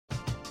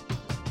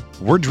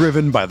We're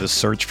driven by the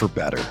search for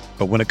better.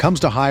 But when it comes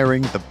to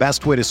hiring, the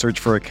best way to search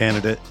for a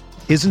candidate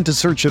isn't to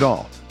search at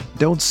all.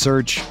 Don't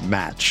search,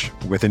 match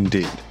with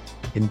Indeed.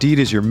 Indeed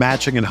is your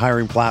matching and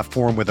hiring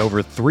platform with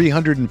over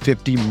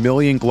 350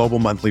 million global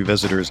monthly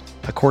visitors,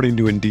 according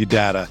to Indeed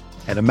data,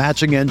 and a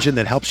matching engine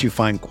that helps you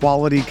find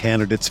quality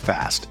candidates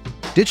fast.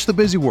 Ditch the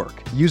busy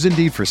work. Use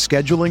Indeed for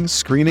scheduling,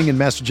 screening, and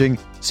messaging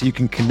so you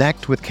can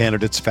connect with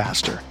candidates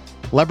faster.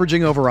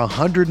 Leveraging over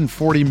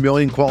 140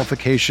 million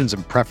qualifications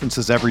and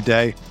preferences every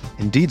day,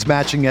 Indeed's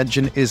matching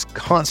engine is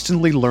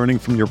constantly learning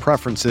from your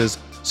preferences,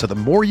 so the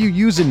more you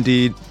use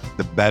Indeed,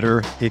 the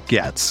better it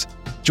gets.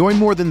 Join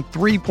more than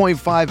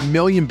 3.5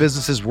 million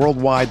businesses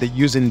worldwide that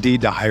use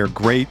Indeed to hire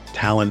great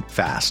talent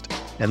fast.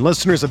 And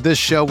listeners of this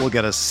show will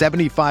get a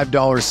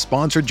 $75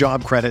 sponsored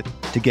job credit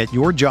to get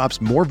your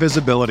jobs more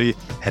visibility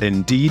at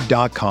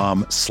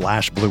Indeed.com/Blue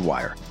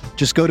Wire.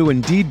 Just go to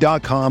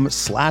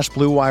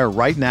Indeed.com/Blue Wire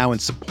right now and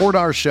support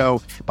our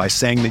show by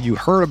saying that you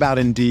heard about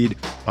Indeed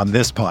on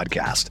this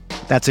podcast.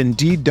 That's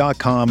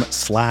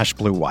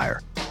Indeed.com/Blue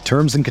Wire.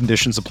 Terms and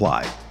conditions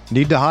apply.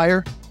 Need to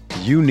hire?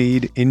 You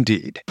need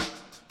Indeed.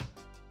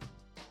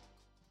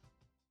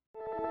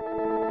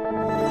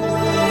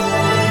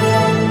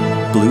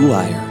 Blue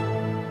Wire.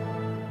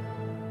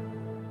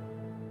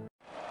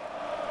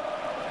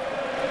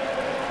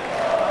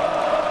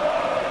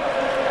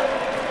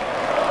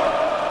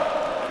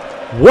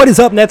 What is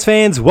up, Nets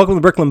fans? Welcome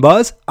to Brooklyn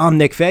Buzz. I'm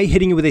Nick Fay,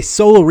 hitting you with a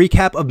solo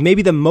recap of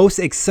maybe the most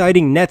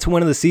exciting Nets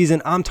win of the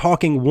season. I'm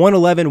talking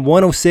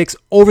 111-106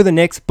 over the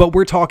Knicks, but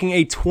we're talking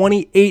a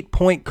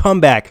 28-point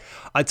comeback.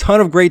 A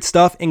ton of great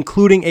stuff,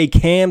 including a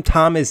Cam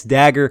Thomas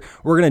dagger.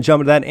 We're going to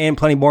jump into that and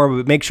plenty more,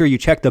 but make sure you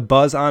check the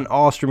Buzz on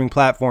all streaming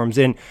platforms.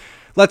 And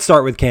let's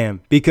start with Cam,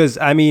 because,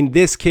 I mean,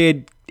 this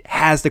kid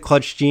has the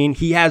clutch gene.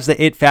 He has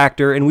the it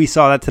factor, and we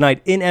saw that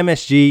tonight in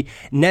MSG.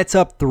 Nets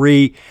up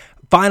 3.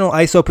 Final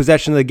ISO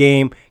possession of the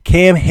game,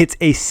 Cam hits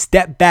a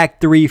step back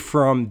 3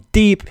 from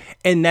deep,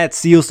 and that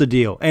seals the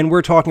deal. And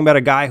we're talking about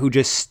a guy who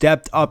just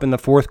stepped up in the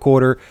fourth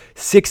quarter,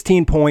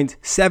 16 points,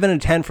 7 of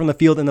 10 from the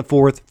field in the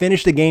fourth,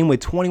 finished the game with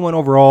 21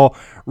 overall,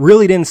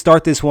 really didn't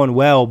start this one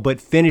well,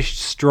 but finished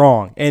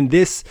strong. And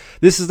this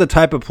is the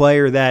type of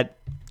player that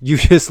you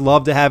just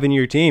love to have in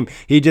your team.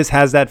 He just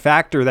has that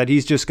factor that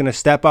he's just going to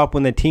step up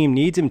when the team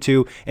needs him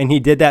to, and he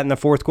did that in the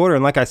fourth quarter.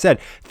 And like I said,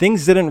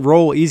 things didn't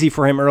roll easy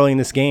for him early in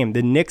this game.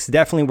 The Knicks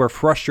definitely were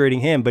frustrating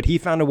him, but he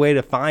found a way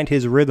to find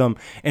his rhythm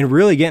and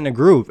really get in a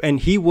groove.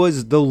 And he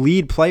was the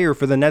lead player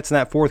for the Nets in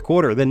that fourth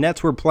quarter. The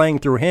Nets were playing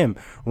through him,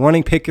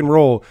 running pick and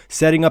roll,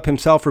 setting up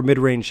himself for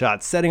mid-range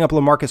shots, setting up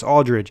LaMarcus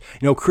Aldridge,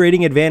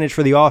 creating advantage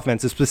for the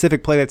offense. A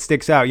specific play that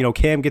sticks out,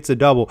 Cam gets a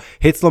double,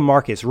 hits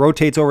LaMarcus,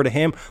 rotates over to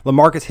him.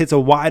 LaMarcus hits a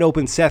wide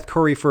open Seth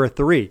Curry for a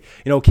 3.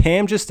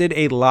 Cam just did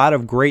a lot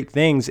of great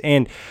things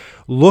and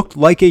looked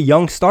like a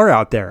young star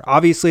out there.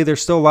 Obviously,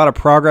 there's still a lot of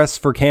progress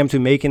for Cam to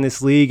make in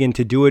this league and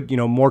to do it,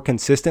 more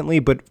consistently.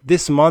 But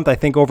this month, I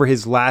think over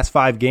his last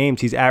 5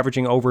 games, he's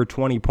averaging over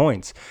 20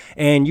 points.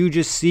 And you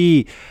just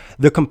see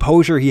the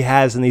composure he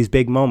has in these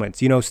big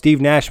moments. Steve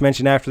Nash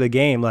mentioned after the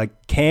game,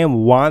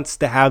 Cam wants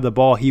to have the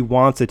ball. He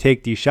wants to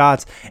take these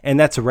shots, and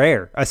that's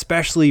rare,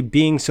 especially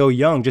being so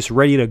young, just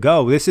ready to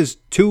go. This is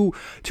two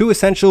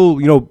essential,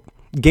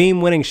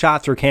 game-winning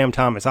shots for Cam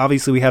Thomas.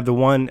 Obviously, we have the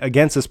one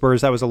against the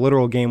Spurs. That was a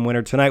literal game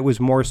winner. Tonight was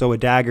more so a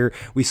dagger.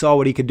 We saw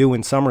what he could do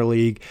in Summer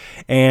League,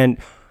 and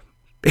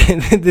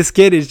this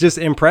kid is just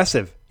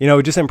impressive.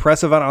 Just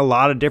impressive on a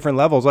lot of different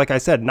levels. Like I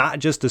said, not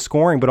just the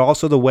scoring, but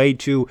also the way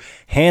to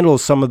handle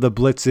some of the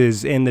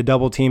blitzes and the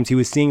double teams he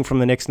was seeing from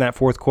the Knicks in that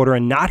fourth quarter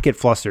and not get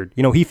flustered.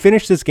 He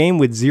finished this game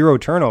with 0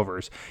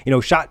 turnovers.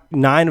 Shot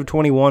 9 of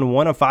 21,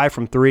 1 of 5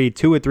 from 3,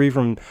 2 of 3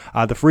 from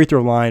the free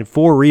throw line,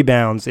 4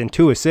 rebounds, and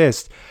 2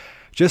 assists.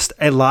 Just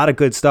a lot of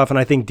good stuff. And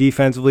I think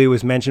defensively, it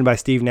was mentioned by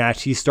Steve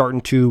Nash, he's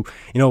starting to,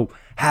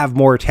 have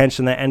more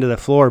attention at the end of the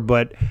floor.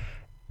 But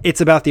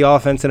it's about the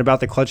offense and about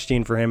the clutch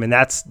gene for him. And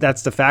that's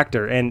the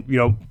factor. And,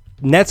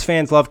 Nets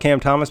fans love Cam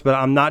Thomas, but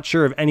I'm not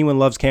sure if anyone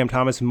loves Cam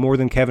Thomas more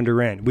than Kevin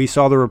Durant. We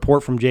saw the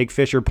report from Jake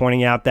Fisher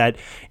pointing out that,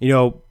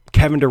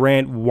 Kevin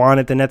Durant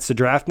wanted the Nets to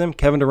draft him.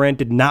 Kevin Durant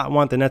did not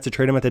want the Nets to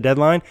trade him at the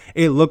deadline.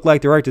 It looked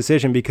like the right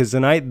decision because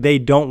tonight they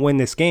don't win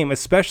this game,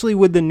 especially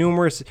with the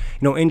numerous,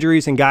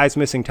 injuries and guys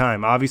missing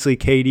time. Obviously,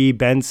 KD,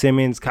 Ben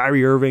Simmons,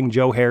 Kyrie Irving,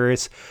 Joe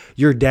Harris.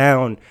 You're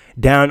down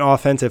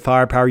offensive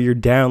firepower. You're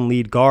down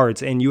lead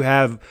guards, and you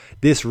have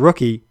this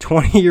rookie,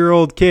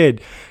 20-year-old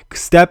kid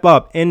step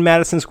up in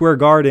Madison Square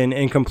Garden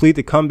and complete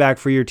the comeback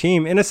for your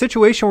team in a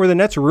situation where the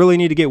Nets really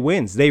need to get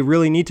wins. They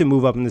really need to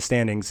move up in the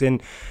standings,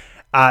 and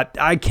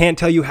I can't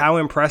tell you how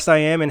impressed I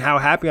am and how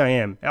happy I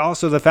am.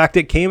 Also, the fact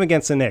it came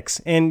against the Knicks,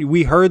 and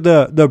we heard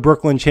the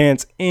Brooklyn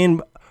chants in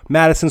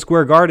Madison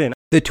Square Garden.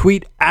 The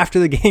tweet after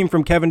the game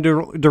from Kevin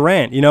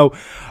Durant,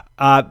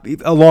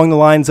 along the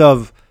lines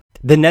of,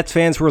 the Nets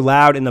fans were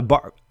loud in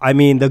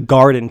the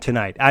Garden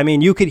tonight.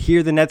 You could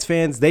hear the Nets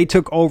fans. They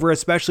took over,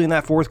 especially in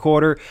that fourth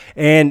quarter,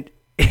 and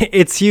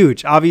it's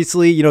huge.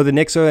 Obviously, the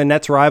Knicks are the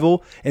Nets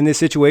rival in this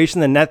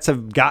situation. The Nets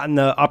have gotten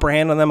the upper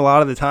hand on them a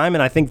lot of the time.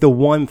 And I think the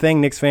one thing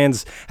Knicks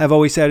fans have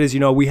always said is,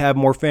 we have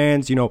more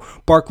fans.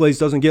 Barclays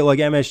doesn't get like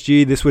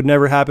MSG. This would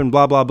never happen,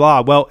 blah, blah,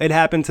 blah. Well, it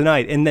happened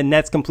tonight. And the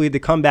Nets completed the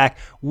comeback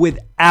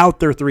without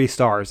their 3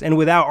 stars and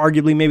without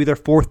arguably maybe their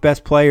 4th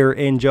best player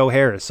in Joe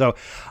Harris. So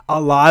a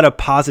lot of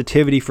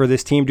positivity for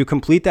this team to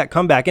complete that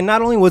comeback. And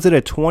not only was it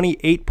a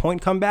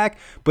 28-point comeback,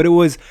 but it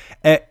was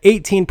an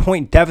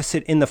 18-point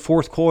deficit in the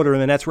fourth quarter.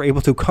 And the Nets were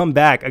able to come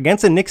back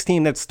against a Knicks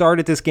team that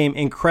started this game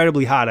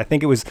incredibly hot. I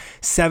think it was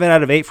 7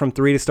 out of 8 from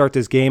 3 to start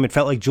this game. It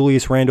felt like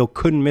Julius Randle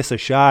couldn't miss a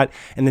shot,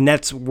 and the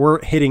Nets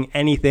weren't hitting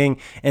anything.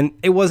 And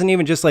it wasn't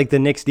even just like the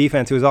Knicks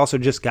defense. It was also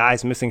just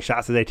guys missing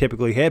shots that they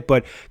typically hit,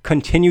 but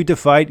continued to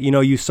fight.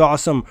 You saw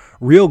some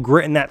real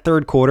grit in that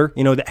third quarter,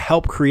 that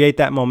helped create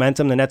that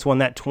momentum. The Nets won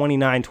that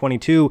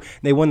 29-22.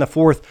 They won the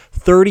fourth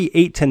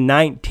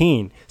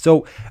 38-19.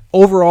 So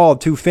overall,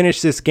 to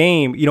finish this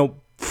game,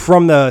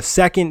 from the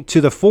second to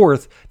the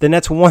fourth, the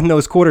Nets won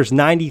those quarters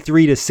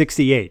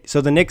 93-68.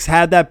 So the Knicks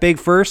had that big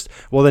first.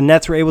 Well, the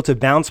Nets were able to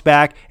bounce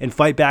back and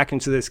fight back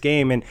into this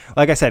game. And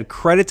like I said,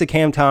 credit to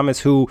Cam Thomas,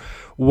 who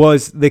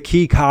was the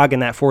key cog in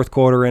that fourth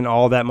quarter and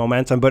all that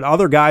momentum. But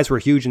other guys were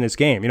huge in this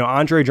game.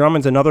 Andre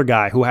Drummond's another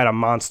guy who had a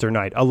monster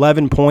night.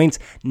 11 points,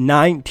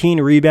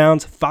 19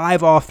 rebounds,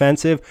 5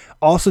 offensive.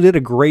 Also did a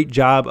great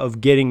job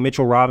of getting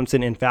Mitchell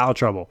Robinson in foul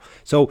trouble.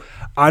 So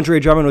Andre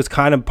Drummond was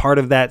kind of part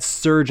of that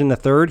surge in the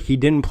third. He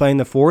didn't play in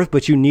the fourth,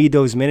 but you need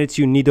those minutes,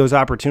 you need those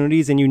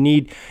opportunities, and you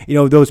need,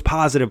 those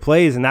positive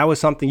plays. And that was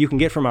something you can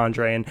get from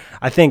Andre. And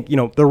I think,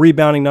 the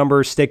rebounding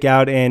numbers stick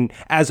out. And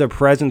as a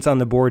presence on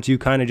the boards, you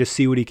kind of just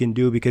see what he can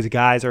do, because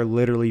guys are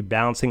literally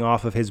bouncing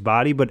off of his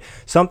body. But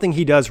something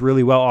he does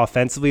really well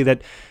offensively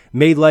that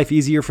made life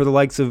easier for the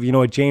likes of,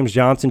 a James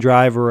Johnson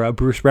drive or a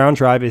Bruce Brown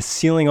drive is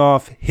sealing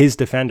off his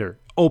defender,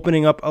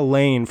 opening up a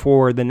lane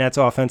for the Nets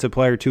offensive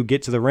player to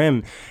get to the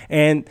rim.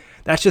 And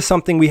that's just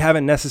something we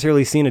haven't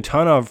necessarily seen a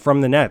ton of from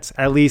the Nets,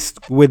 at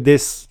least with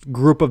this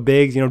group of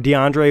bigs.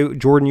 DeAndre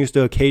Jordan used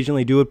to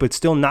occasionally do it, but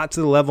still not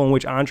to the level in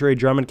which Andre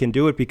Drummond can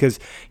do it, because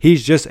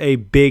he's just a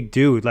big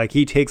dude. Like,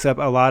 he takes up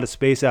a lot of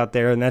space out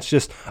there, and that's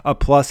just a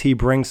plus he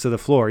brings to the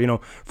floor.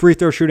 Free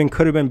throw shooting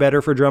could have been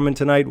better for Drummond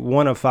tonight,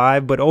 1 of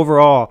 5, but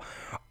overall,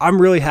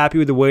 I'm really happy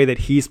with the way that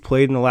he's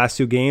played in the last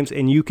 2 games,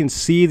 and you can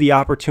see the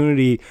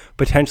opportunity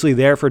potentially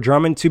there for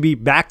Drummond to be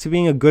back to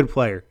being a good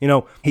player.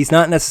 He's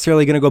not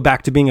necessarily going to go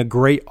back to being a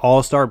great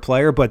all-star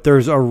player, but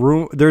there's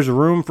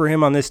room for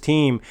him on this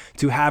team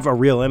to have a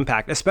real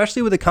impact,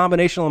 especially with the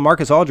combination of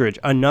LaMarcus Aldridge,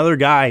 another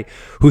guy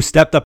who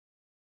stepped up.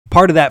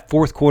 Part of that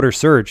fourth quarter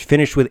surge,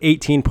 finished with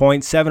 18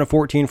 points, 7 of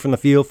 14 from the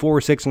field, 4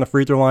 of 6 from the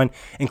free throw line,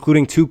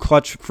 including 2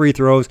 clutch free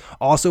throws.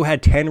 Also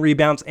had 10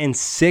 rebounds and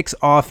 6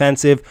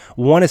 offensive,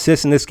 1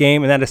 assist in this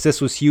game, and that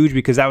assist was huge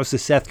because that was to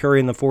Seth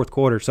Curry in the fourth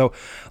quarter. So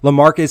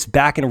LaMarcus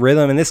back in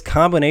rhythm, and this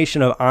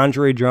combination of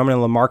Andre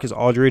Drummond and LaMarcus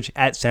Aldridge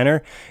at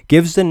center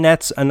gives the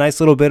Nets a nice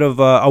little bit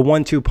of a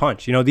 1-2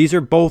 punch. These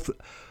are both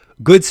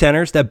good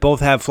centers that both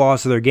have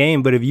flaws to their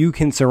game, but if you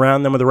can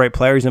surround them with the right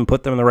players and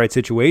put them in the right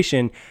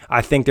situation,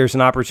 I think there's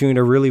an opportunity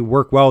to really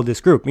work well with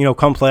this group.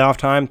 Come playoff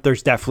time,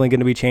 there's definitely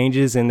going to be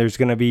changes and there's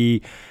going to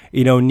be,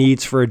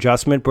 needs for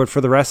adjustment. But for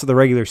the rest of the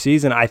regular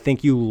season, I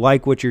think you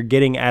like what you're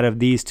getting out of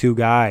these 2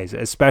 guys,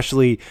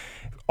 especially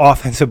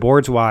offensive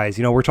boards wise.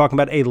 We're talking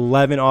about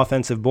 11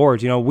 offensive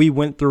boards. We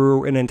went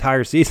through an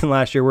entire season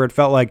last year where it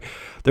felt like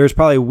there's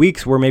probably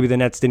weeks where maybe the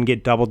Nets didn't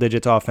get double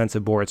digits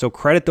offensive boards. So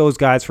credit those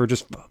guys for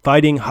just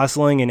fighting,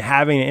 hustling, and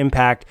having an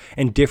impact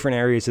in different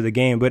areas of the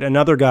game. But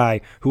another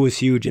guy who was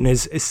huge in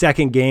his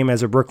second game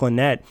as a Brooklyn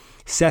Net,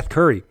 Seth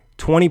Curry.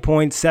 20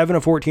 points, 7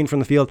 of 14 from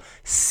the field,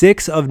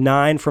 6 of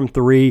 9 from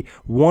 3,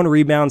 1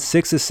 rebound,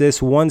 6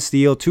 assists, 1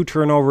 steal, 2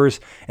 turnovers.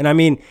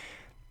 And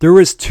there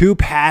was 2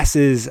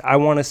 passes, I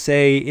want to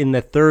say, in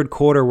the third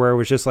quarter where it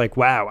was just like,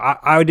 wow,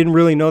 I didn't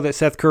really know that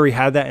Seth Curry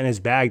had that in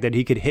his bag, that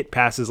he could hit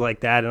passes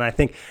like that. And I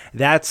think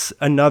that's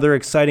another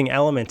exciting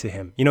element to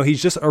him.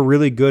 He's just a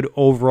really good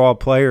overall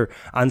player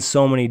on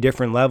so many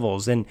different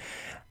levels. And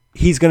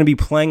he's going to be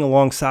playing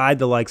alongside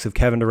the likes of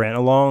Kevin Durant,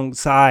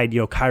 alongside,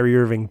 Kyrie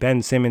Irving,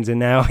 Ben Simmons,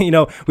 and now,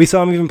 we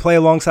saw him even play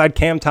alongside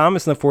Cam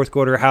Thomas in the fourth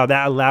quarter, how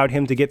that allowed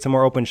him to get some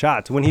more open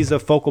shots. When he's the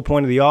focal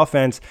point of the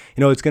offense,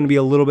 it's going to be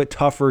a little bit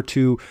tougher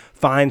to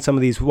find some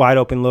of these wide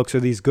open looks or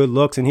these good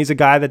looks, and he's a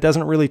guy that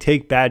doesn't really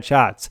take bad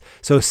shots.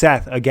 So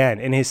Seth, again,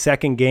 in his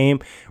second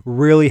game,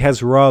 really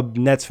has rubbed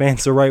Nets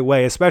fans the right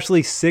way,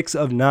 especially 6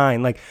 of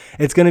 9. Like,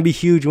 it's going to be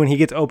huge when he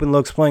gets open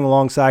looks playing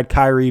alongside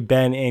Kyrie,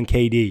 Ben, and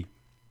KD.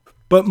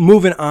 But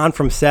moving on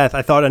from Seth,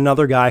 I thought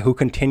another guy who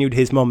continued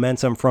his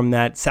momentum from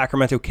that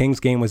Sacramento Kings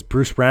game was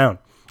Bruce Brown.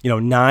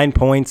 9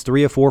 points,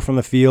 3 of 4 from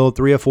the field,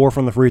 3 of 4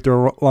 from the free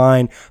throw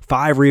line,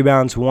 5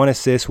 rebounds, 1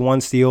 assist,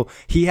 1 steal.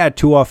 He had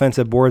 2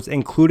 offensive boards,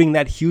 including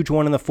that huge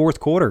one in the fourth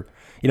quarter.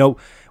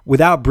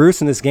 without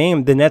Bruce in this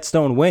game, the Nets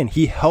don't win.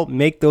 He helped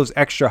make those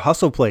extra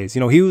hustle plays.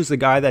 He was the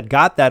guy that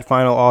got that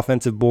final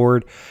offensive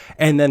board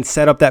and then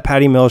set up that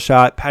Patty Mills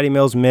shot. Patty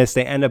Mills missed.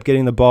 They end up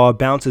getting the ball,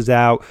 bounces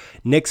out.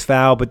 Knicks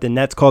foul, but the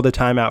Nets called the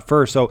timeout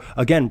first. So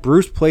again,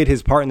 Bruce played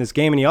his part in this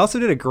game, and he also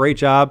did a great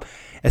job,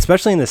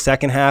 especially in the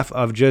second half,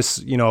 of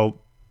just,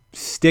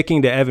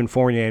 sticking to Evan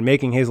Fournier and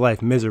making his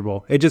life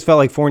miserable. It just felt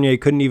like Fournier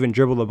couldn't even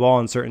dribble the ball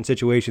in certain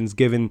situations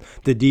given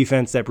the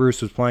defense that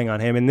Bruce was playing on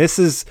him. And this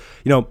is,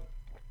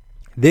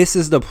 this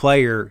is the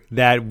player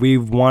that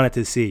we've wanted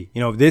to see.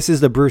 This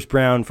is the Bruce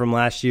Brown from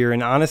last year.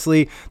 And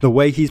honestly, the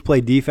way he's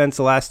played defense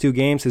the last 2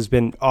 games has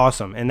been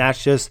awesome. And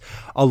that's just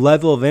a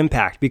level of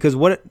impact, because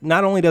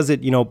not only does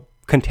it,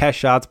 contest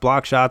shots,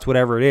 block shots,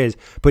 whatever it is,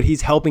 but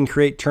he's helping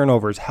create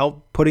turnovers,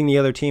 putting the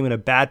other team in a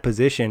bad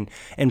position,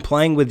 and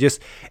playing with just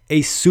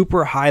a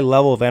super high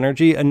level of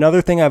energy.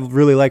 Another thing I've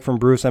really liked from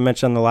Bruce, I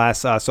mentioned on the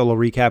last solo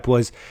recap,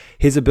 was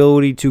his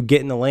ability to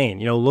get in the lane,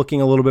 looking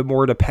a little bit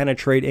more to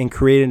penetrate and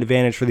create an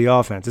advantage for the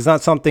offense. It's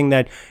not something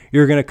that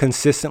you're going to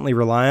consistently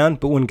rely on,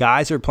 but when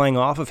guys are playing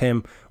off of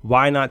him,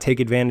 why not take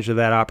advantage of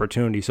that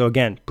opportunity? So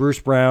again, Bruce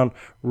Brown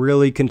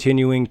really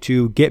continuing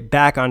to get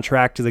back on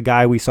track to the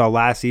guy we saw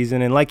last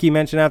season. And like he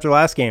mentioned after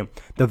last game,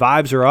 the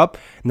vibes are up,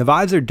 and the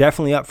vibes are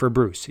definitely up for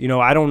Bruce.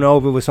 I don't know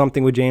if it was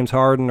something with James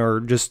Harden or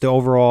just the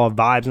overall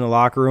vibes in the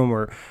locker room,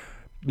 or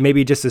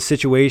maybe just the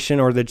situation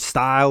or the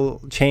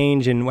style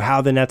change and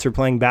how the Nets are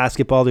playing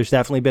basketball. There's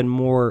definitely been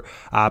more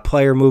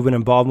player movement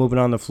and ball movement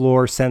on the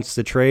floor since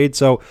the trade.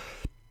 So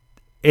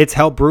it's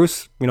helped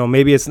Bruce.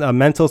 Maybe it's a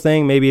mental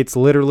thing. Maybe it's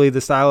literally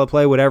the style of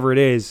play, whatever it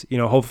is.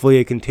 Hopefully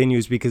it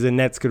continues, because the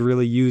Nets could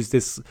really use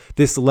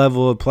this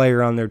level of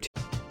player on their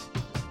team.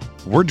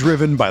 We're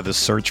driven by the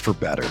search for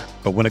better.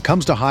 But when it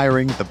comes to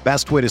hiring, the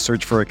best way to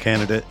search for a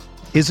candidate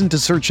isn't to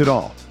search at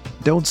all.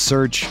 Don't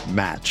search,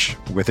 match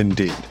with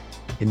Indeed.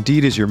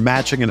 Indeed is your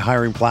matching and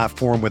hiring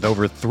platform with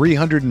over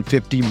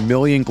 350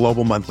 million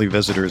global monthly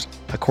visitors,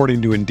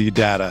 according to Indeed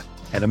data,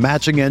 and a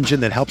matching engine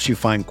that helps you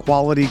find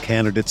quality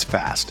candidates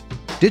fast.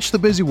 Ditch the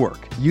busy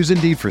work. Use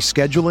Indeed for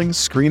scheduling,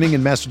 screening,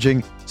 and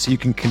messaging so you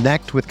can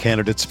connect with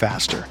candidates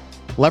faster.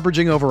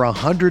 Leveraging over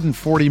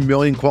 140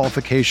 million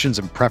qualifications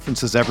and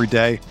preferences every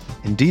day,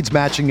 Indeed's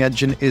matching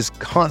engine is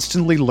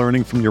constantly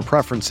learning from your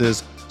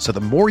preferences, so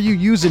the more you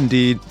use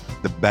Indeed,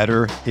 the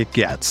better it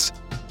gets.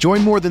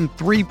 Join more than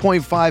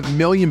 3.5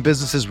 million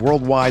businesses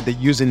worldwide that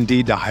use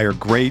Indeed to hire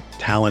great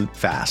talent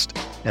fast.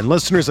 And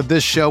listeners of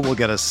this show will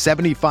get a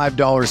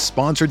 $75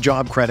 sponsored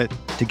job credit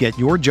to get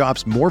your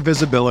jobs more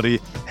visibility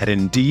at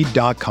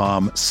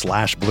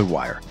Indeed.com/Blue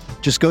Wire.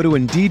 Just go to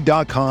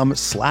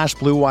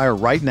Indeed.com/Blue Wire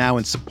right now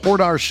and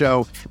support our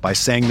show by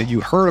saying that you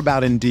heard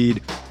about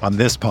Indeed on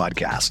this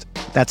podcast.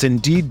 That's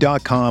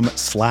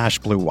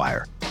Indeed.com/Blue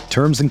Wire.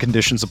 Terms and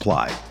conditions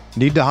apply.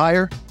 Need to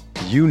hire?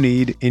 You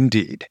need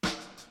Indeed.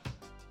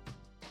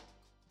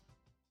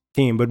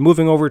 Team. But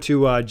moving over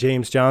to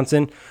James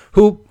Johnson,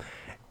 who,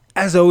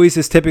 as always,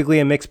 is typically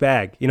a mixed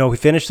bag. He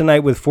finished the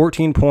night with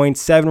 14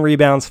 points, 7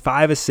 rebounds,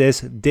 5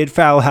 assists, did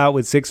foul out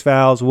with 6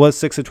 fouls, was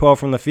 6 of 12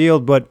 from the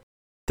field, but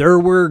there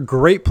were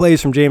great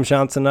plays from James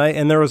Johnson tonight,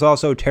 and there was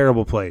also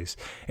terrible plays.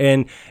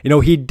 And,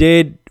 he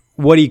did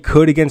what he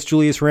could against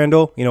Julius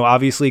Randle.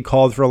 Obviously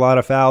called for a lot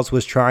of fouls,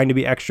 was trying to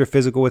be extra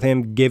physical with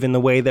him given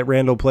the way that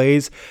Randle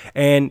plays.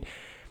 And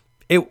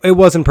it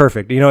wasn't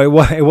perfect. It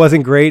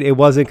wasn't great. It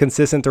wasn't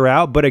consistent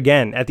throughout. But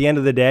again, at the end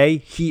of the day,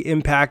 he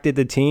impacted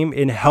the team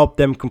and helped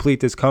them complete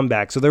this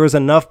comeback. So there was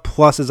enough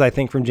pluses, I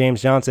think, from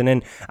James Johnson.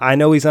 And I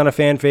know he's not a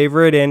fan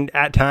favorite, and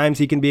at times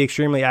he can be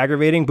extremely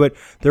aggravating, but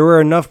there were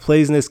enough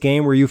plays in this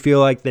game where you feel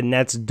like the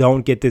Nets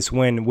don't get this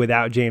win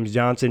without James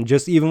Johnson,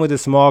 just even with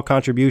his small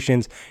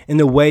contributions in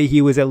the way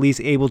he was at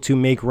least able to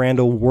make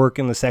Randle work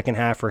in the second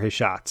half for his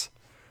shots.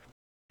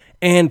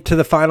 And to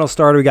the final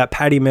starter, we got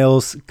Patty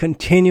Mills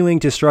continuing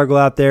to struggle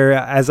out there.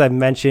 As I've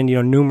mentioned,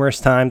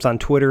 numerous times on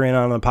Twitter and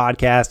on the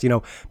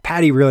podcast,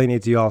 Patty really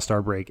needs the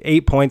All-Star break.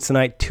 8 points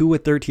tonight, 2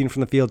 of 13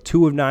 from the field,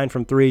 2 of 9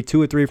 from 3,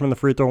 2 of 3 from the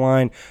free throw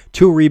line,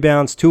 2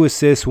 rebounds, 2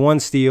 assists,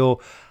 1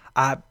 steal.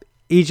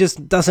 He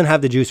just doesn't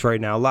have the juice right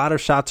now. A lot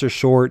of shots are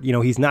short.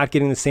 He's not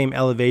getting the same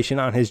elevation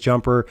on his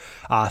jumper,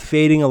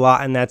 fading a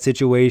lot in that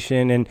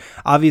situation. And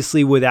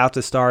obviously without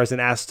the stars and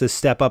asked to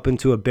step up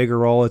into a bigger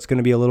role, it's going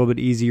to be a little bit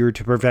easier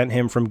to prevent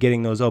him from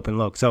getting those open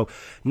looks. So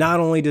not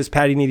only does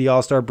Patty need the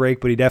All-Star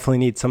break, but he definitely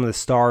needs some of the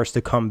stars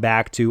to come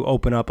back to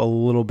open up a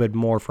little bit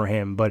more for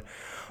him. But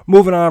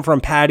moving on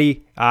from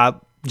Patty,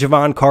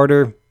 Jevon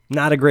Carter,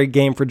 not a great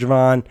game for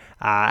Jevon.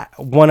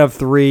 1 of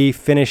 3,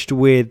 finished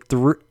with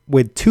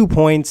 2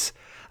 points,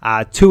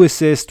 2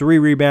 assists, 3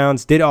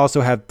 rebounds, did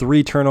also have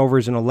 3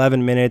 turnovers in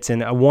 11 minutes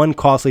and 1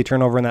 costly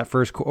turnover in that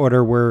first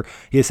quarter where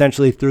he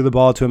essentially threw the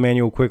ball to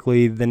Emmanuel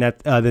quickly. The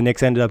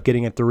Knicks ended up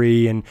getting a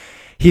 3, and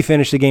he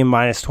finished the game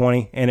minus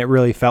 20, and it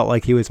really felt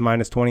like he was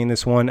minus 20 in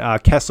this one.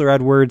 Kessler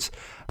Edwards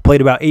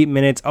played about 8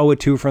 minutes,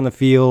 0-2 from the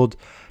field.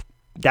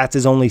 that's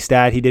his only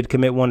stat. He did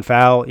commit one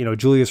foul.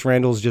 Julius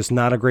Randle's just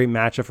not a great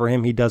matchup for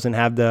him. He doesn't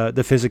have the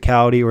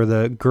physicality or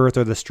the girth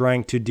or the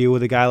strength to deal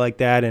with a guy like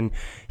that. And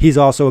he's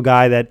also a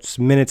guy that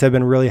minutes have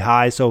been really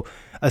high. So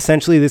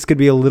essentially this could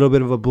be a little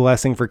bit of a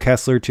blessing for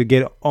Kessler to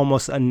get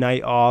almost a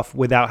night off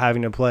without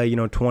having to play,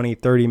 20,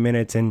 30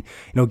 minutes and,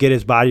 get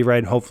his body right.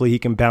 And hopefully he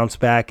can bounce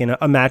back in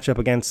a matchup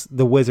against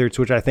the Wizards,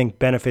 which I think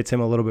benefits him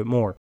a little bit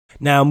more.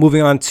 Now,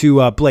 moving on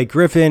to Blake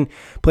Griffin,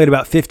 played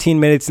about 15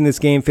 minutes in this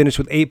game, finished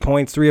with 8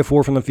 points, 3 of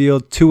 4 from the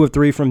field, 2 of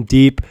 3 from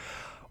deep,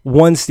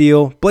 1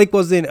 steal. Blake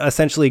wasn't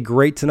essentially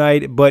great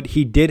tonight, but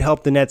he did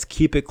help the Nets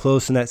keep it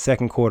close in that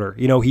second quarter.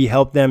 He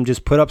helped them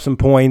just put up some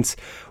points,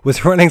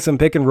 was running some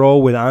pick and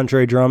roll with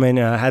Andre Drummond,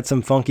 had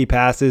some funky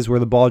passes where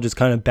the ball just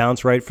kind of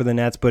bounced right for the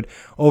Nets. But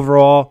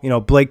overall,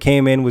 Blake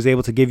came in, was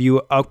able to give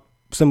you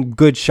some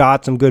good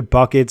shots, some good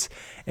buckets,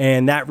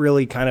 and that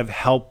really kind of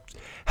helped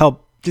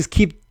just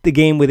keep the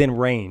game within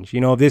range.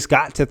 If this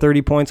got to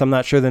 30 points, I'm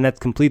not sure the Nets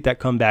complete that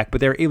comeback, but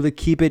they're able to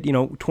keep it,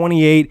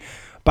 28.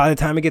 By the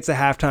time it gets to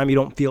halftime, you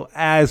don't feel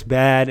as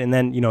bad. And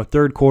then,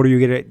 third quarter, you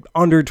get it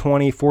under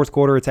 20. Fourth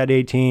quarter, it's at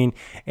 18,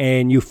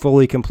 and you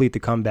fully complete the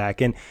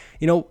comeback. And,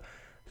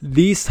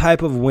 these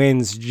type of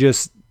wins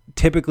just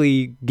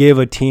typically give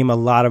a team a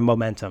lot of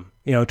momentum.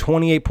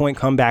 28-point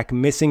comeback,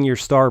 missing your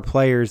star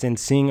players and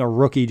seeing a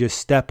rookie just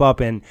step up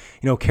and,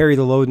 carry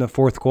the load in the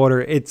fourth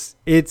quarter.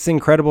 It's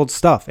incredible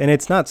stuff. And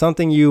it's not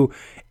something you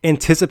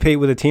anticipate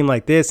with a team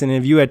like this. And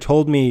if you had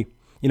told me,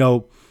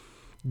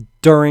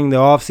 during the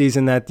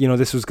offseason that,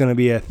 this was going to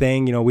be a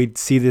thing, we'd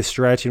see this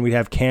stretch and we'd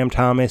have Cam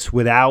Thomas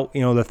without,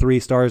 the 3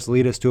 stars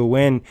lead us to a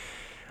win,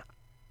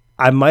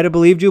 I might have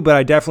believed you, but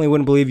I definitely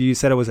wouldn't believe you. You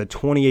said it was a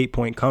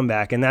 28-point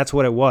comeback, and that's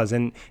what it was.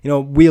 And,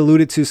 we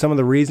alluded to some of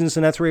the reasons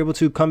the Nets were able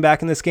to come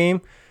back in this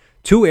game.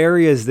 2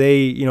 areas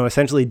they,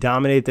 essentially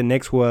dominate the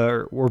Knicks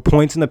were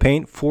points in the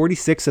paint,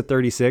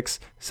 46-36,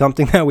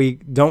 something that we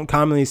don't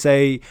commonly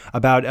say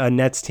about a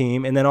Nets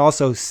team. And then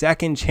also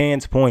second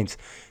chance points,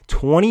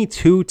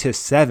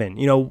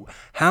 22-7.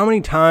 How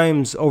many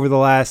times over the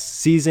last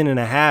season and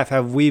a half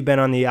have we been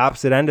on the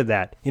opposite end of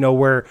that,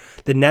 where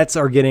the Nets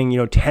are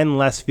getting, 10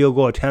 less field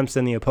goal attempts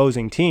than the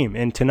opposing team.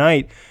 And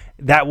tonight,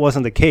 that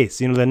wasn't the case.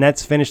 The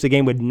Nets finished the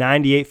game with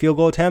 98 field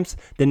goal attempts,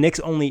 the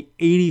Knicks only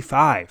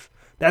 85.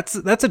 That's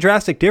a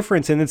drastic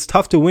difference, and it's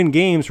tough to win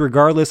games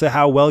regardless of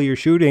how well you're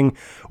shooting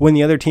when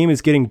the other team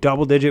is getting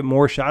double-digit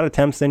more shot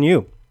attempts than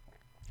you.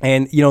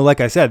 And,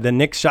 like I said, the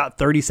Knicks shot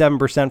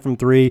 37% from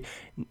 3.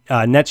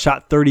 Nets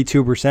shot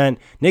 32%.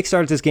 Knicks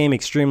started this game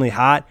extremely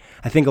hot.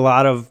 I think a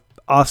lot of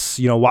us,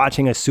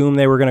 watching assume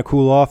they were going to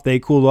cool off. They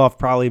cooled off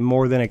probably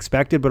more than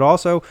expected, but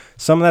also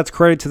some of that's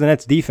credit to the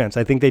Nets defense.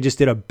 I think they just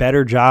did a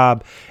better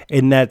job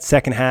in that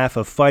second half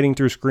of fighting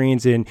through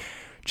screens and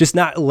just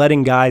not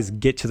letting guys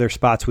get to their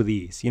spots with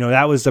ease.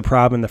 That was the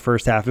problem in the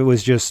first half. It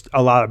was just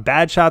a lot of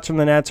bad shots from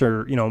the Nets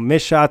or,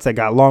 missed shots that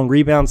got long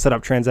rebounds, set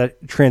up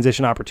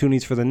transition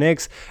opportunities for the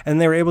Knicks,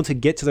 and they were able to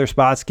get to their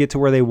spots, get to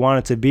where they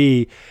wanted to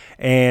be,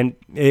 and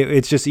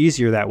it's just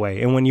easier that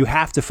way. And when you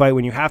have to fight,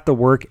 when you have to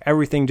work,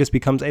 everything just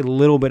becomes a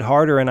little bit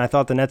harder, and I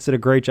thought the Nets did a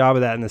great job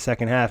of that in the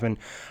second half, and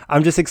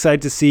I'm just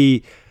excited to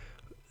see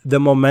the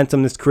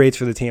momentum this creates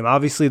for the team.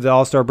 Obviously, the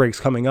All-Star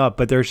break's coming up,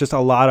 but there's just a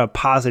lot of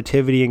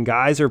positivity, and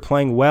guys are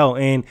playing well,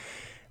 and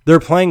they're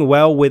playing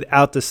well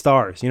without the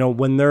stars.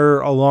 When they're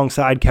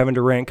alongside Kevin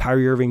Durant,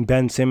 Kyrie Irving,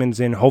 Ben Simmons,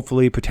 and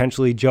hopefully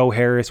potentially Joe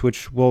Harris,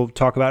 which we'll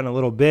talk about in a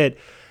little bit,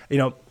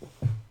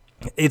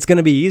 it's going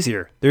to be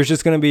easier. There's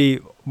just going to be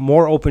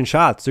more open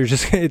shots. You're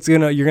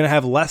going to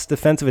have less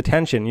defensive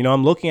attention.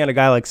 I'm looking at a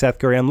guy like Seth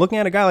Curry. I'm looking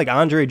at a guy like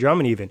Andre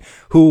Drummond even,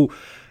 who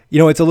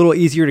it's a little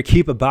easier to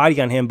keep a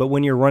body on him, but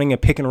when you're running a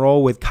pick and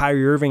roll with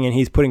Kyrie Irving and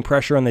he's putting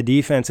pressure on the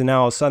defense and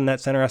now all of a sudden that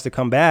center has to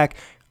come back,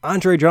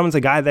 Andre Drummond's a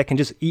guy that can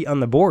just eat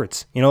on the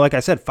boards. Like I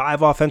said,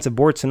 5 offensive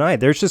boards tonight.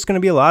 There's just going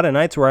to be a lot of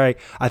nights where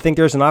I think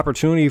there's an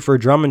opportunity for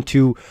Drummond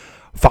to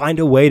find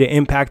a way to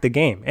impact the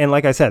game. And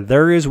like I said,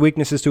 there is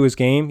weaknesses to his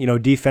game.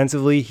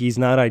 Defensively, he's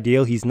not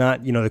ideal. He's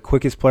not, the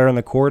quickest player on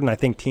the court, and I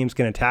think teams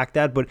can attack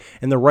that. But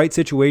in the right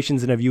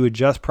situations, and if you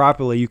adjust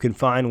properly, you can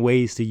find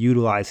ways to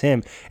utilize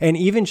him. And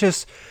even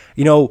just,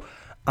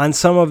 on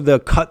some of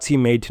the cuts he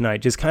made tonight,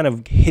 just kind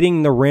of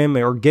hitting the rim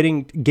or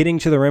getting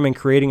to the rim and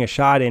creating a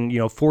shot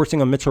and,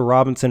 forcing a Mitchell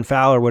Robinson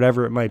foul or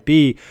whatever it might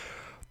be,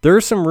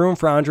 there's some room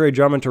for Andre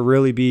Drummond to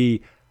really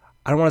be,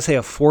 I don't want to say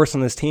a force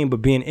on this team,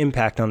 but be an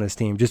impact on this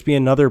team. Just be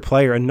another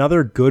player,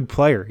 another good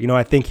player.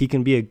 I think he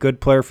can be a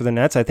good player for the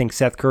Nets. I think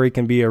Seth Curry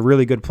can be a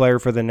really good player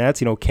for the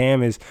Nets.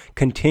 Cam is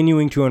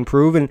continuing to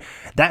improve, and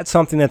that's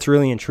something that's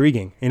really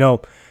intriguing.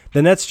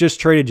 The Nets just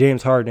traded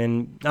James Harden,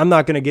 and I'm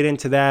not going to get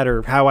into that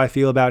or how I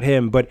feel about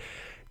him, but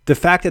the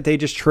fact that they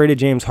just traded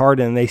James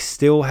Harden and they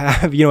still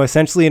have,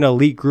 essentially an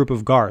elite group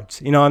of guards.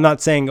 I'm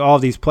not saying all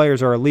of these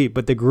players are elite,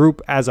 but the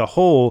group as a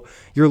whole,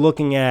 you're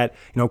looking at,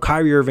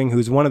 Kyrie Irving,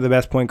 who's one of the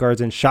best point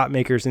guards and shot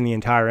makers in the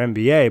entire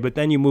NBA. But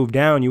then you move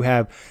down, you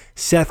have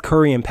Seth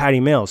Curry and Patty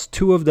Mills,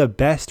 two of the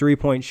best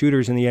three-point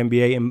shooters in the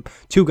NBA, and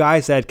two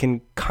guys that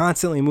can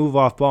constantly move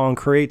off ball and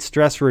create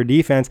stress for a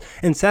defense.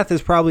 And Seth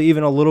is probably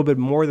even a little bit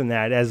more than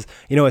that as,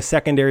 a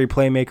secondary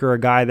playmaker, a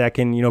guy that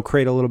can,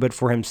 create a little bit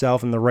for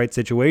himself in the right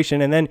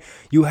situation. And then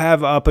you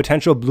have a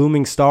potential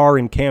blooming star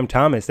in Cam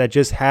Thomas that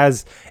just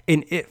has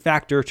an it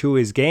factor to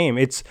his game.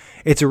 It's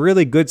a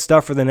really good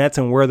stuff for the Nets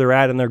and where they're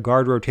at in their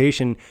guard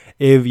rotation.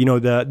 If,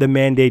 the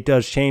mandate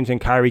does change and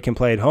Kyrie can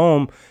play at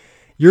home,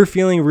 you're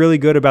feeling really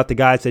good about the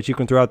guys that you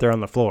can throw out there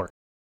on the floor.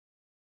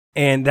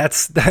 And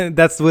that's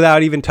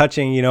without even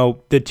touching,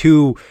 the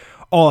two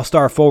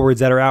all-star forwards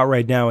that are out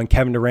right now in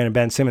Kevin Durant and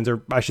Ben Simmons,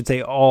 or I should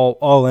say all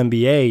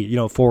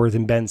NBA, forwards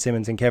in Ben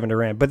Simmons and Kevin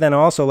Durant. But then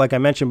also, like I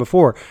mentioned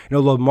before,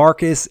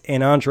 LaMarcus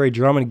and Andre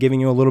Drummond giving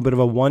you a little bit of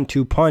a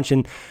 1-2 punch.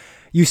 And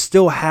you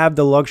still have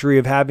the luxury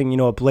of having,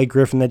 a Blake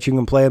Griffin that you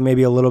can play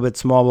maybe a little bit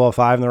small ball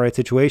 5 in the right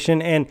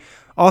situation. And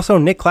also,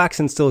 Nick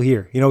Claxton's still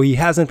here. He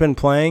hasn't been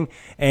playing,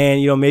 and,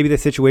 maybe the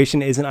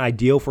situation isn't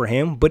ideal for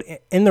him. But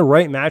in the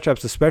right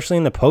matchups, especially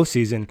in the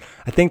postseason,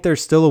 I think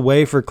there's still a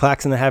way for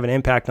Claxton to have an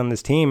impact on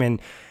this team. And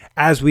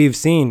as we've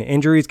seen,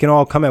 injuries can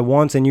all come at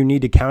once, and you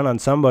need to count on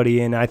somebody.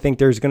 And I think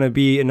there's going to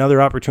be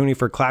another opportunity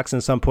for Claxton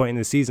at some point in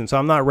the season. So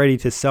I'm not ready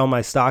to sell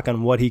my stock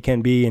on what he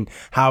can be and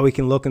how he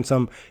can look in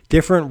some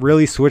different,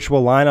 really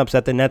switchable lineups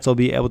that the Nets will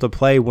be able to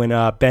play when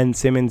Ben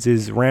Simmons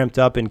is ramped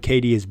up and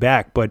KD is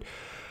back. But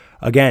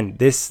again,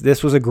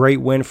 this was a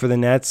great win for the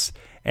Nets,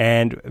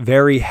 and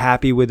very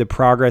happy with the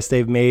progress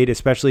they've made,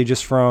 especially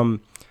just from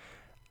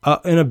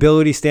an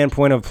ability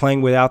standpoint of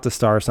playing without the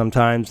star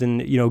sometimes,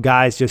 and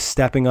guys just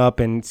stepping up,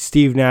 and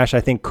Steve Nash, I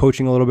think,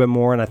 coaching a little bit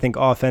more. And I think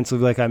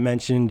offensively, like I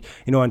mentioned,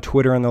 on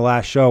Twitter on the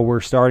last show,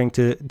 we're starting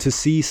to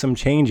see some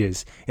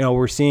changes.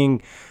 We're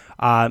seeing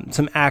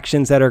some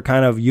actions that are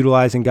kind of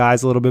utilizing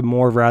guys a little bit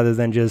more rather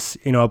than just,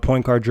 a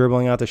point guard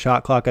dribbling out the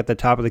shot clock at the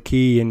top of the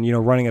key and,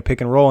 running a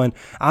pick and roll. And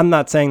I'm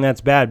not saying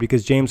that's bad,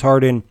 because James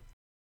Harden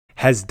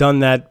has done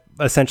that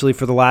essentially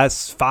for the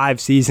last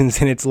 5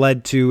 seasons, and it's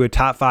led to a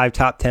top 5,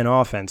 top 10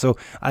 offense. So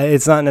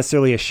it's not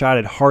necessarily a shot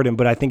at Harden,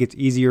 but I think it's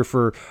easier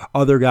for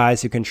other guys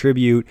to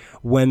contribute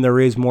when there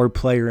is more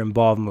player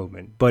involved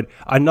movement. But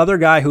another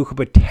guy who could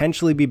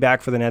potentially be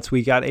back for the Nets,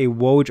 we got a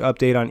Woj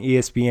update on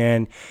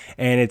ESPN,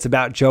 and it's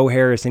about Joe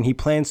Harris, and he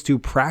plans to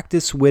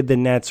practice with the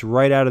Nets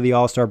right out of the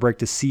All-Star break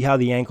to see how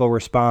the ankle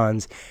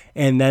responds,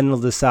 and then they'll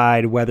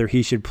decide whether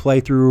he should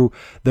play through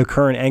the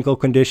current ankle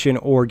condition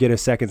or get a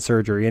second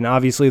surgery. And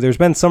obviously there's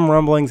been some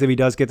rumblings if he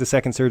does get the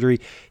second surgery,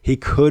 he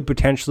could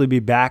potentially be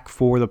back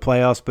for the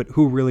playoffs, but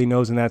who really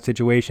knows in that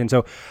situation?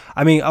 So,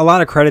 I mean, a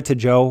lot of credit to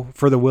Joe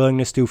for the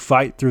willingness to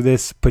fight through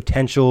this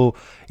potential,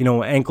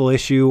 ankle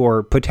issue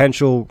or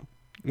potential,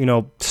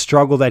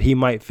 struggle that he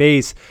might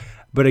face.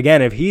 But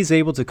again, if he's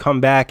able to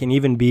come back and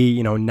even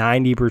be,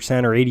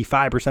 90% or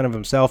 85% of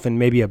himself in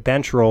maybe a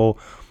bench role,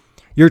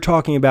 you're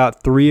talking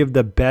about 3 of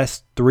the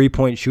best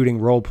three-point shooting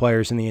role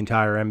players in the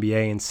entire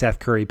NBA in Seth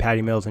Curry,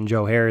 Patty Mills, and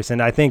Joe Harris.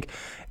 And I think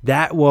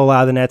that will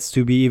allow the Nets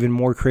to be even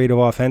more creative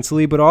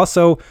offensively, but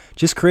also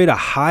just create a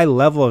high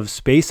level of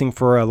spacing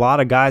for a lot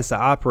of guys to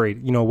operate,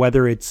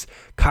 whether it's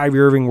Kyrie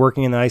Irving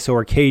working in the ISO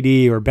or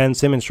KD or Ben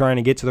Simmons trying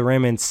to get to the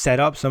rim and set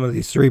up some of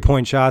these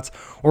three-point shots,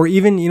 or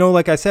even,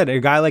 like I said, a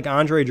guy like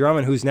Andre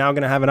Drummond who's now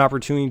going to have an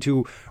opportunity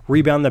to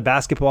rebound the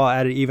basketball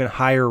at an even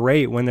higher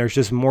rate when there's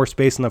just more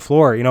space on the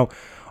floor.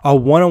 A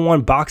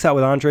one-on-one box out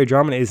with Andre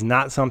Drummond is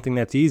not something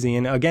that's easy.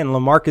 And again,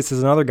 LaMarcus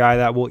is another guy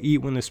that will eat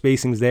when the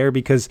spacing's there,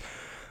 because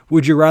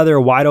would you rather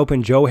a wide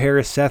open Joe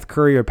Harris, Seth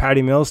Curry, or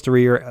Patty Mills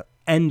three, or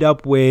end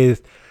up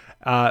with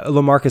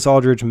LaMarcus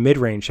Aldridge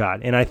mid-range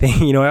shot? And I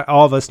think,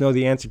 all of us know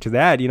the answer to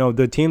that.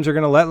 The teams are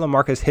going to let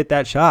LaMarcus hit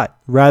that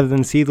shot rather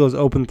than see those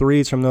open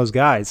threes from those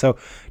guys. So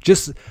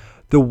just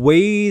the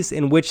ways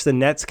in which the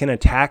Nets can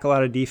attack a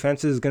lot of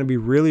defenses is going to be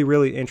really,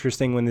 really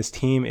interesting when this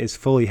team is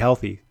fully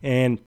healthy.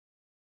 And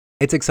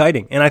it's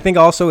exciting. And I think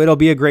also it'll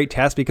be a great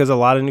test because a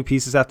lot of new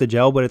pieces have to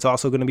gel, but it's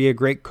also going to be a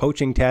great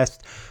coaching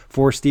test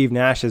for Steve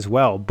Nash as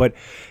well. But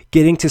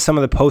getting to some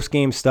of the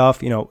post-game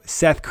stuff,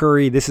 Seth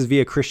Curry, this is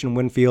via Christian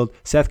Winfield.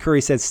 Seth Curry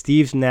said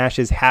Steve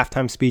Nash's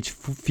halftime speech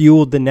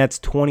fueled the Nets'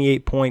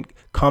 28-point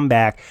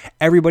comeback.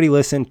 Everybody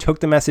listened,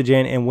 took the message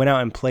in, and went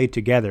out and played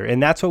together.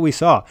 And that's what we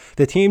saw.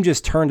 The team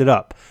just turned it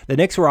up. The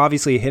Knicks were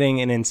obviously hitting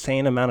an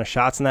insane amount of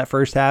shots in that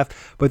first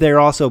half, but they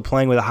were also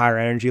playing with a higher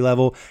energy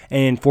level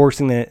and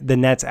forcing the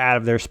Nets out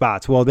of their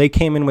spots. Well, they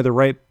came in with the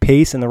right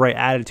pace and the right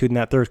attitude in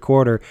that third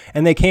quarter,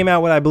 and they came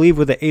out with, I believe,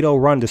 with an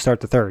 8-0 run to start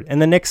the third.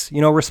 And the Knicks,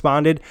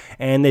 responded,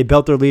 and they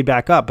built their lead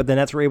back up, but the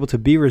Nets were able to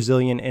be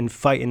resilient and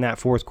fight in that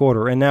fourth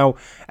quarter. And now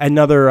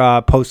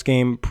another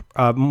post-game,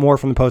 more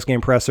from the post-game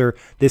presser.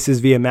 This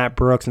is via Matt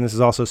Brooks, and this is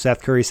also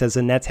Seth Curry says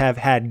the Nets have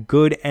had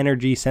good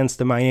energy since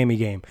the Miami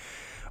game.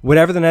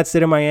 whatever the Nets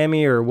did in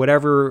Miami or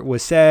whatever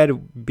was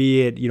said,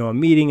 be it, a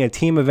meeting, a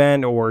team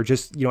event, or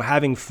just,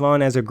 having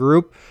fun as a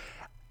group,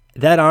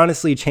 that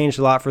honestly changed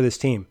a lot for this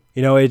team.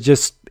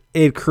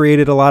 It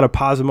created a lot of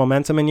positive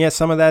momentum. And yes,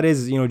 some of that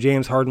is,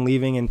 James Harden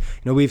leaving. And,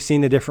 we've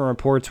seen the different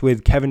reports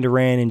with Kevin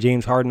Durant and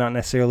James Harden not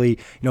necessarily,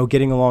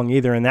 getting along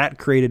either. And that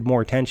created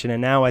more tension.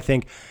 And now I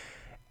think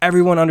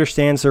everyone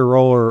understands their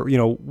role, or,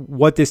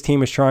 what this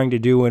team is trying to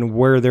do and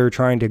where they're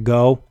trying to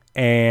go.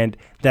 And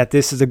that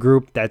this is a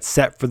group that's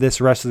set for this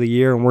rest of the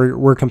year, and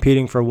we're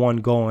competing for one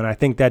goal. And I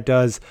think that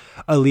does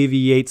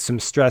alleviate some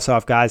stress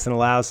off guys and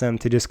allows them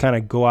to just kind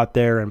of go out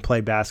there and play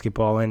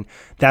basketball. And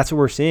that's what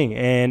we're seeing.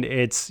 And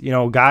it's,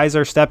 guys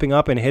are stepping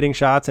up and hitting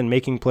shots and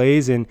making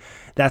plays, and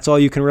that's all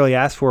you can really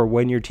ask for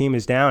when your team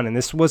is down. And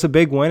this was a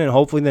big win, and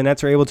hopefully the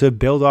Nets are able to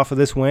build off of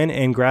this win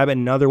and grab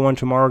another one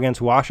tomorrow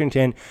against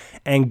Washington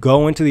and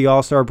go into the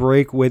All-Star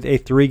break with a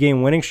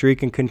 3-game winning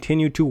streak and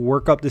continue to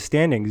work up the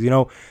standings.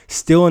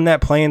 Still in that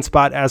play-in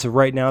spot as of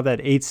right now, that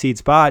 8th seed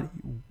spot.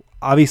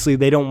 Obviously,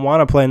 they don't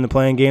want to play in the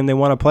play-in game. They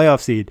want a playoff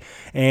seed.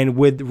 And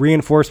with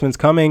reinforcements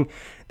coming,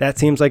 that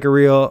seems like a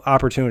real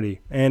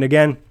opportunity. And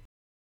again,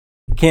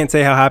 can't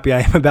say how happy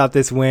I am about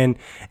this win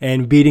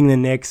and beating the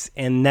Knicks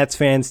and Nets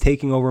fans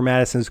taking over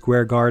Madison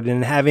Square Garden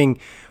and having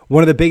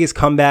one of the biggest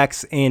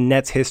comebacks in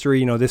Nets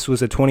history. This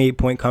was a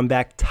 28-point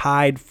comeback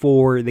tied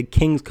for the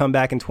Kings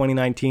comeback in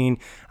 2019.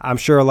 I'm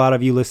sure a lot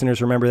of you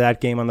listeners remember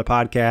that game on the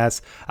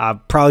podcast.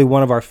 Probably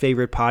one of our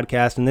favorite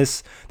podcasts. And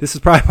this is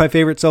probably my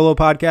favorite solo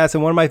podcast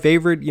and one of my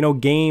favorite,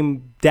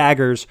 game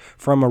daggers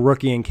from a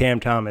rookie in Cam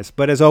Thomas.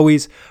 But as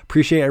always,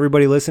 appreciate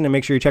everybody listening, and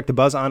make sure you check the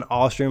Buzz on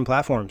all streaming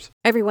platforms.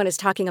 Everyone is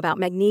talking about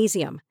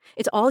magnesium.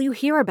 It's all you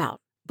hear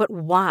about. But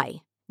why?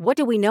 What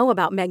do we know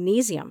about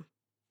magnesium?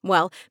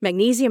 Well,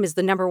 magnesium is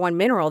the number one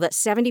mineral that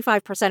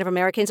 75% of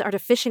Americans are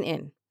deficient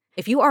in.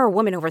 If you are a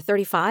woman over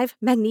 35,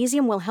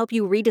 magnesium will help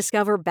you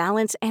rediscover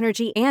balance,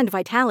 energy, and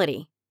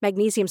vitality.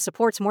 Magnesium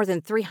supports more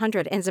than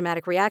 300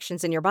 enzymatic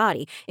reactions in your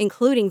body,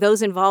 including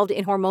those involved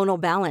in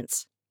hormonal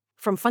balance.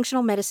 From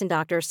functional medicine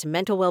doctors to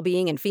mental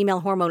well-being and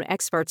female hormone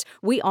experts,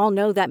 we all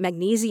know that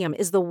magnesium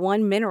is the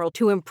one mineral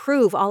to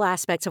improve all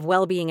aspects of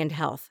well-being and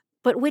health.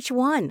 But which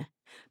one?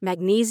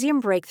 Magnesium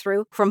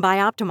Breakthrough from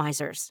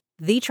Bioptimizers,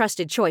 the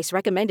trusted choice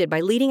recommended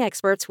by leading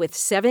experts with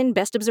 7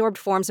 best-absorbed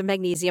forms of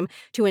magnesium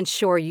to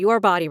ensure your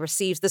body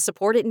receives the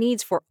support it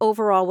needs for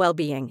overall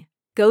well-being.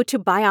 Go to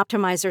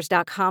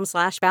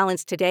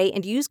bioptimizers.com/balance today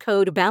and use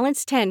code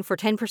BALANCE10 for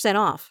 10%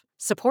 off.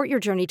 Support your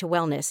journey to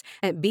wellness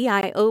at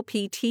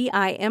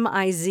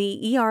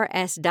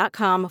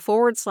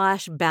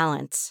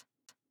bioptimizers.com/balance.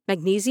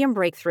 Magnesium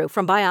Breakthrough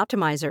from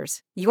Bioptimizers,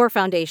 your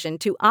foundation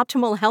to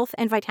optimal health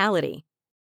and vitality.